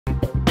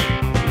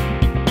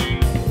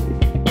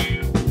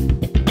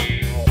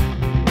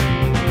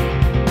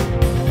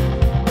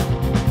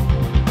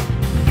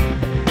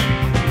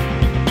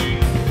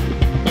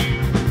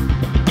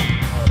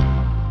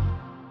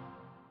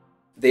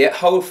the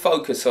whole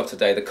focus of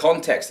today, the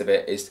context of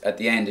it is at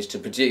the end is to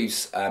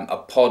produce a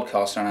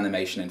podcast on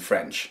animation in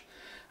French.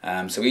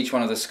 So each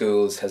one of the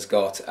schools has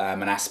got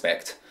an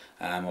aspect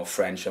of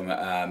French.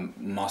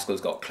 My school's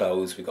got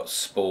clothes, we've got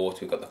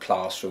sport, we've got the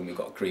classroom, we've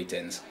got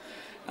greetings.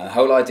 And the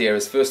whole idea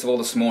is, first of all,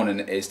 this morning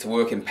is to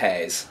work in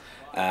pairs,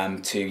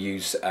 to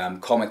use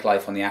Comic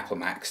Life on the Apple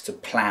Macs to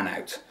plan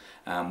out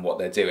what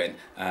they're doing.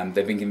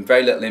 They've been given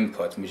very little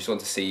input, and we just want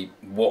to see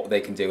what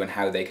they can do and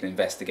how they can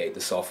investigate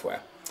the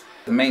software.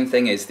 The main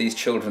thing is these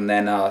children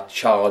then are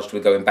charged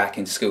with going back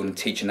into school and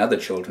teaching other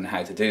children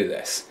how to do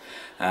this.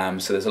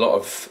 So there's a lot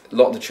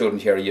of the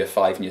children here are year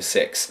 5 and year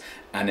 6,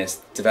 and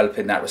it's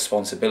developing that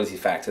responsibility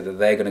factor that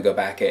they're going to go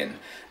back in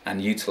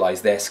and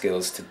utilise their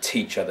skills to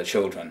teach other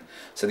children.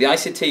 So the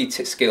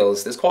ICT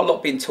skills, there's quite a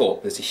lot being taught,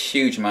 but there's a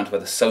huge amount of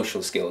other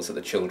social skills that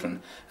the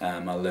children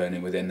are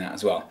learning within that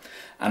as well.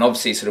 And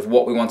obviously sort of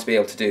what we want to be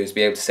able to do is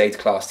be able to say to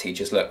class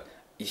teachers, look,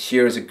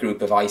 here is a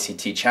group of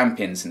ICT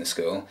champions in the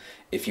school.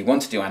 If you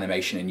want to do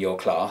animation in your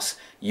class,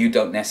 you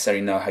don't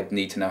necessarily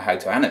need to know how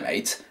to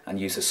animate and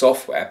use the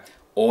software.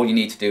 All you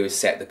need to do is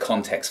set the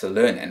context for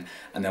learning,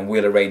 and then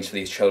we'll arrange for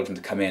these children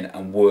to come in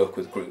and work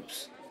with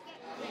groups.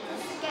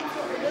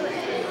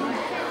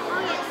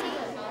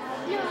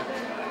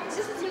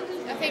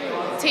 I think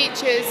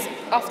teachers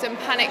often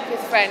panic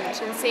with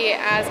French and see it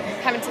as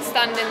having to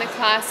stand in the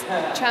class,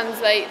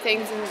 translate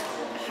things and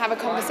have a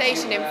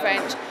conversation in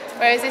French,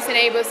 whereas this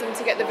enables them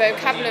to get the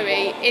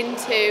vocabulary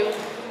into,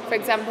 for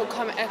example, a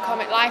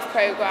Comic Life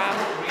programme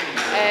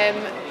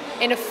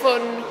in a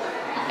fun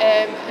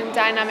and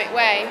dynamic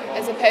way,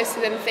 as opposed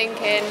to them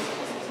thinking,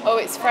 oh,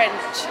 it's French.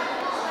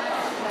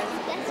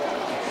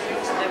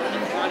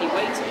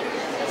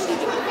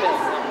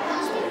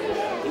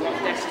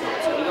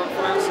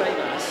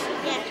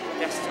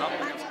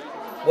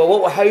 Well,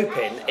 what we're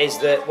hoping is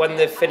that when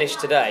they've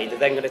finished today, they're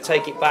then going to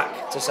take it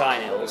back to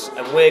Sign Hills,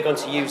 and we're going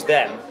to use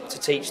them to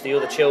teach the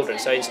other children.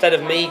 So instead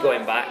of me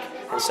going back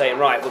and saying,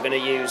 right, we're going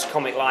to use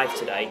Comic Life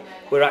today,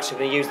 we're actually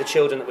going to use the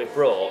children that we've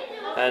brought.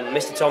 And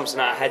Mr. Thompson,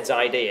 our head's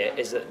idea,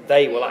 is that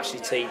they will actually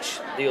teach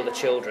the other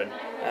children,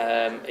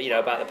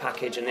 about the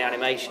package and the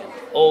animation.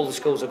 All the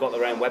schools have got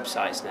their own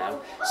websites now,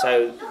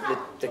 so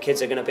the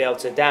kids are going to be able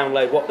to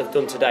download what they've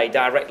done today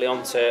directly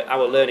onto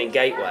our learning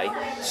gateway.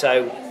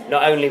 So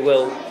not only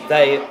will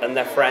they and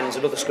their friends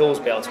and other schools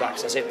be able to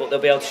access it, but they'll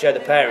be able to show the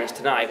parents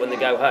tonight when they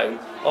go home,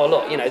 oh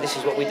look, this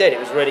is what we did, it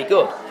was really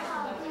good.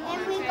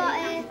 Then we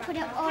got to put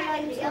it all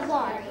onto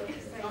one.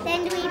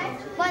 Then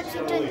once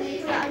we've done, we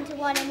put it onto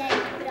one and then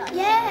put it on.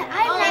 Yeah,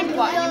 I remember.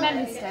 What, in your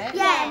memory stick?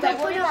 Yeah. Don't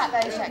worry about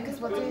those yet,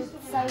 because we'll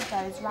save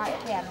those right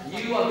at the end.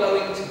 You are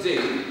going to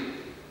do,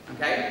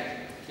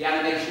 the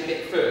animation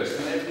bit first.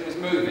 When everything was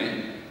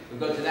moving, we've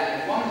got to do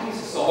that in one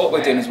piece of software. What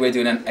we're doing is we're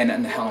doing an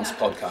enhanced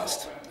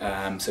podcast.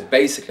 So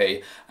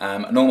basically,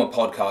 a normal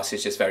podcast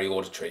is just very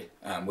auditory,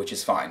 which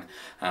is fine.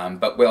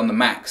 But we're on the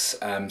Macs,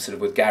 sort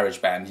of with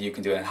GarageBand, you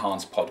can do an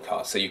enhanced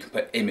podcast, so you can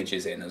put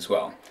images in as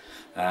well.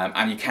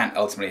 And you can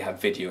ultimately have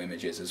video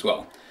images as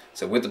well.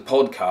 So with the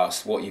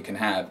podcast, what you can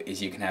have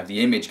is you can have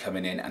the image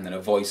coming in and then a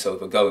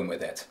voiceover going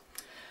with it.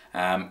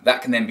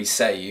 That can then be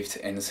saved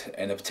in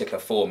a particular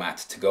format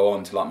to go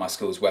on to like my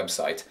school's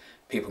website.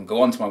 People can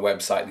go onto my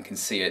website and can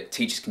see it.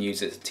 Teachers can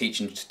use it as a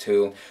teaching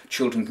tool.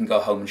 Children can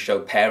go home and show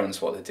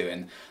parents what they're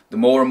doing. The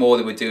more and more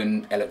that we're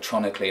doing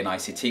electronically and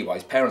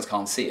ICT-wise, parents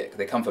can't see it.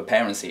 They come for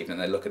parents' evening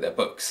and they look at their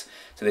books.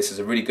 So this is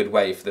a really good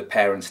way for the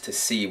parents to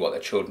see what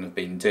their children have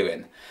been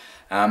doing.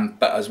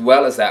 But as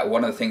well as that,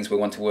 one of the things we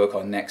want to work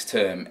on next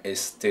term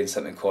is doing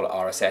something called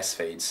RSS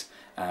feeds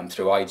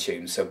through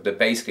iTunes. So that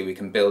basically we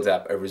can build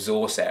up a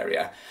resource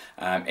area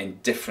in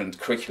different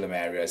curriculum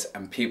areas,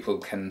 and people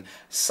can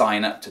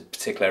sign up to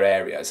particular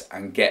areas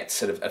and get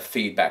sort of a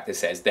feedback that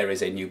says there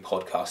is a new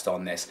podcast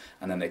on this,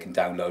 and then they can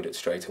download it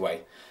straight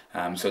away.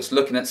 So it's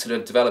looking at sort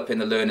of developing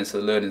the learning,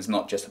 so the learning is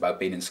not just about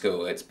being in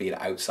school, it's being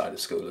outside of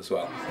school as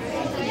well.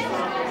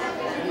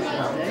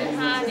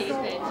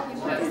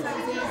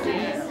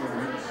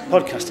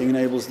 Podcasting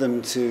enables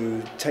them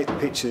to take the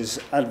pictures,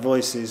 add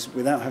voices,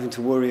 without having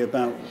to worry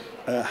about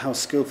how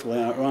skillful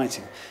they are at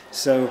writing.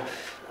 So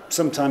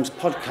sometimes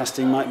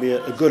podcasting might be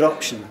a good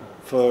option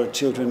for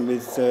children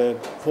with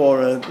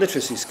poorer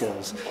literacy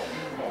skills.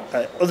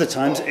 Other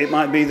times it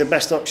might be the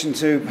best option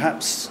to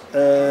perhaps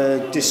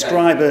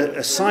describe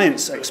a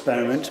science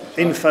experiment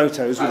in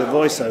photos with a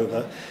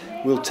voiceover.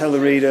 Will tell the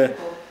reader,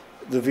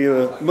 the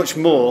viewer, much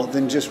more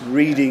than just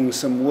reading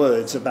some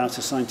words about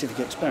a scientific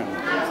experiment.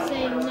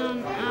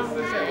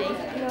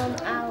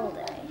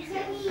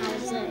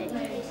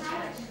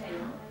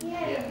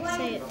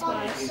 Say it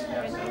twice.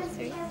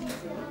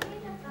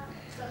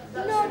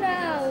 Non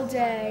all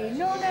day,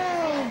 non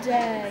all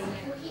day.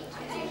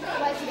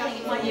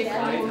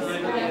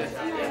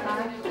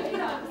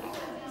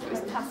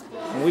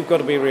 We've got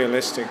to be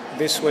realistic.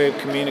 This way of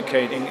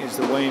communicating is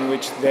the way in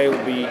which they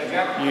will be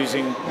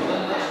using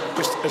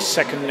just as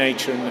second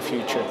nature in the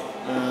future.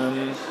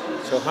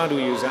 So how do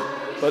we use that?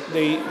 But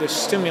the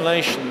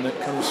stimulation that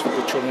comes for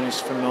the children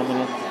is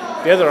phenomenal.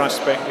 The other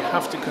aspect you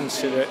have to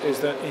consider is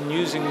that in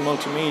using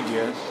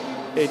multimedia,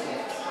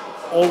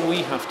 all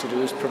we have to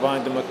do is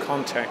provide them a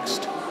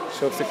context.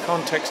 So if the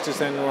context is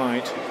then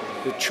right,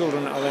 the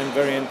children are then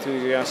very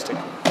enthusiastic.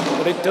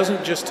 But it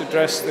doesn't just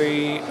address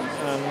the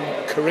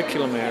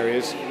curriculum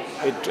areas,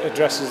 it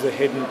addresses the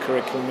hidden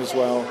curriculum as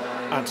well,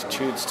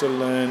 attitudes to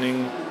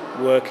learning,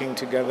 working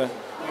together.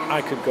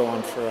 I could go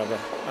on forever.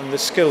 And the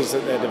skills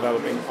that they're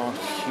developing are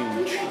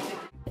huge.